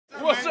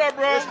What's up,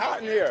 bro? It's hot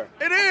in here.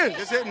 It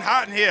is. It's hitting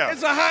hot in here.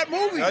 It's a hot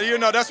movie. You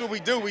know, that's what we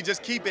do. We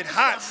just keep it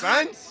hot,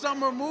 son. Hot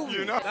summer movie.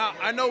 You know? Now,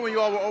 I know when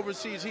you all were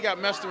overseas, he got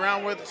messed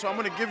around with, so I'm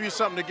going to give you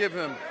something to give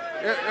him.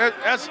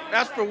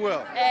 That's for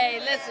Will. Hey,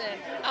 listen,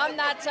 I'm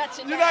not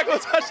touching You're that. not going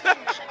to touch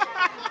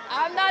that?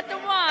 I'm not the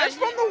one. It's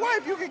from the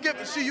wife. You can give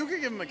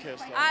him a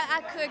kiss, though.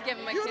 I could give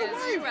him a You're the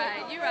kiss.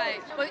 wife. You're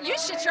right. But you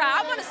should try.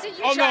 I want to see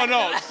you Oh, try.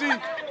 no. See,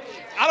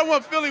 I don't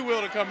want Philly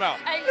Will to come out.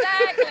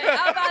 Exactly.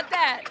 How about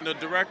that? The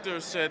director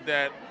said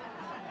that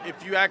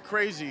if you act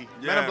crazy,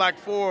 Yeah. Men in Black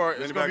 4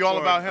 is going to be all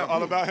about him.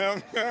 All about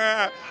him.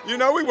 You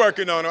know, we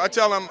working on him. I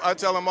tell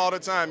him all the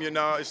time. You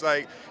know, it's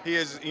like he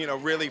is, you know,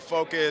 really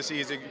focused. He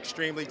is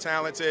extremely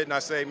talented, and I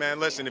say, man,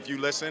 listen. If you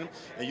listen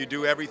and you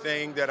do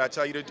everything that I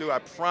tell you to do, I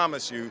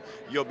promise you,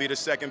 you'll be the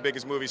second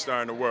biggest movie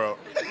star in the world.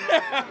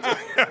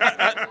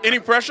 Any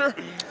pressure?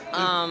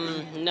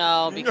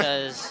 No,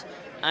 because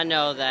I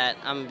know that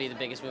I'm gonna be the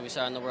biggest movie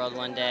star in the world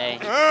one day.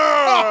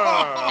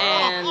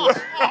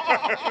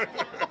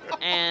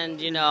 And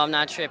you know, I'm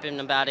not tripping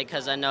about it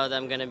because I know that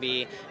I'm gonna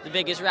be the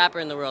biggest rapper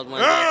in the world one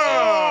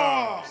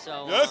day.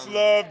 So that's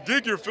love.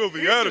 Dig your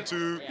filthy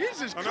attitude. He's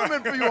just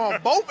coming for you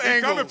on both angles.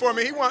 He's coming for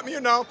me. He want me,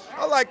 you know.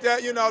 I like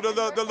that, you know, the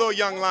little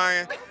young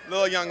lion,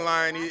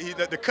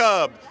 the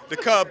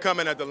cub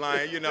coming at the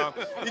lion, you know.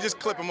 You just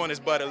clip him on his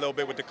butt a little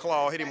bit with the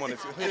claw. Hit him on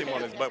his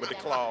butt with the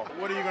claw.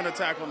 What are you gonna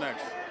tackle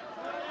next?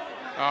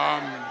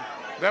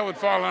 That would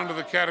fall under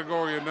the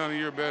category of none of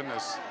your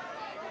business.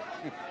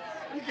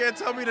 You can't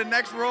tell me the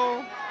next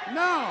role?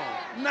 No.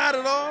 Not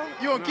at all?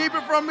 You gonna keep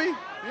it from me?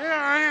 Yeah,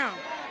 I am.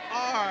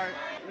 All right.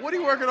 What are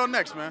you working on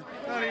next, man?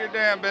 None of your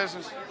damn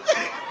business.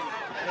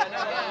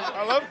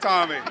 I love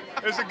Tommy.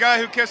 There's a guy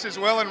who kisses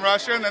Will in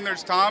Russia, and then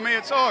there's Tommy.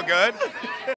 It's all good.